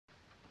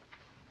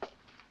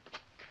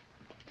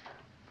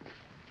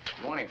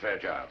Morning,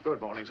 Fairchild. Good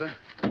morning, sir.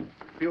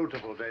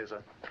 Beautiful day,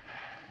 sir.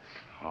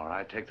 All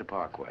right, take the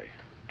Parkway.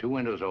 2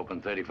 windows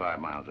open, 35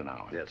 miles an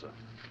hour. Yes, sir.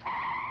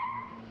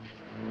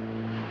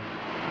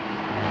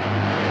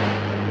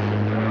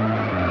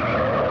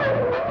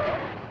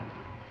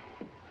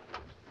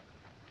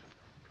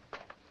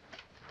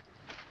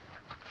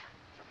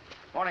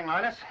 Morning,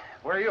 Linus.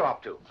 Where are you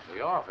off to?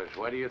 The office,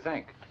 what do you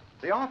think?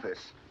 The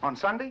office. On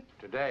Sunday?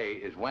 Today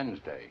is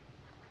Wednesday.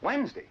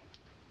 Wednesday.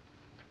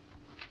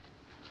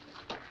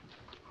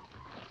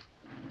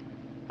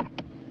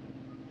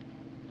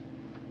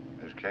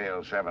 This is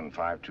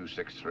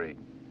KO75263.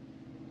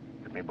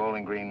 Get me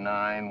Bowling Green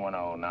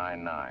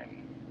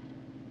 91099.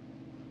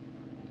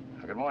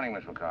 Good morning,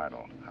 Miss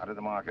McCardle. How did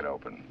the market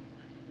open?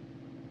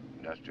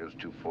 Industrials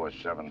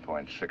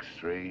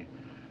 247.63,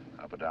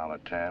 up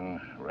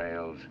 $1.10.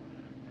 Rails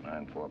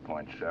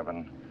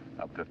 94.7,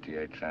 up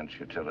 58 cents.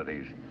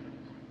 Utilities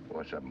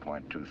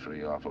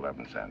 47.23, off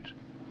 11 cents.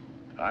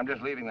 I'm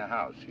just leaving the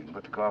house. You can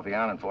put the coffee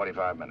on in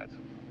 45 minutes.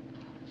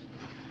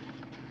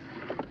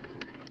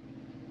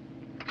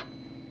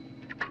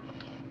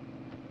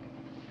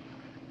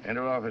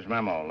 Inter-office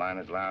memo,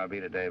 Linus Larrabee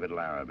to David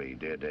Larrabee.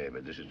 Dear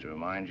David, this is to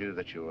remind you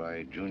that you are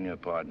a junior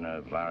partner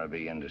of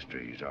Larrabee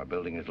Industries. Our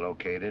building is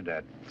located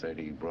at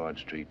 30 Broad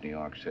Street, New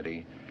York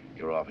City.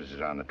 Your office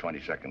is on the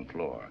 22nd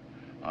floor.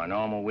 Our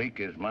normal week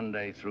is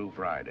Monday through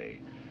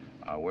Friday.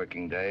 Our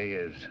working day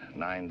is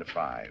 9 to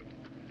 5.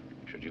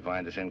 Should you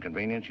find this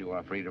inconvenient, you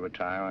are free to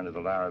retire under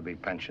the Larrabee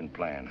pension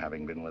plan.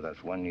 Having been with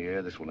us 1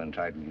 year, this will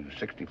entitle you to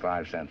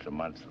 65 cents a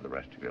month for the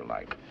rest of your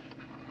life.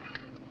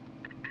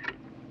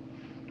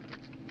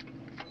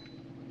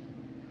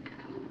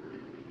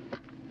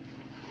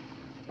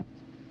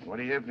 What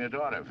do you hear from your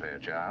daughter,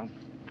 Fairchild?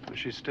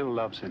 She still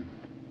loves him.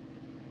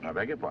 I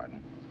beg your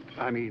pardon?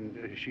 I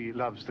mean, she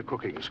loves the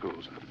cooking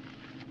school, sir.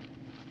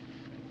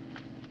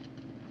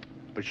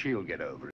 But she'll get over it.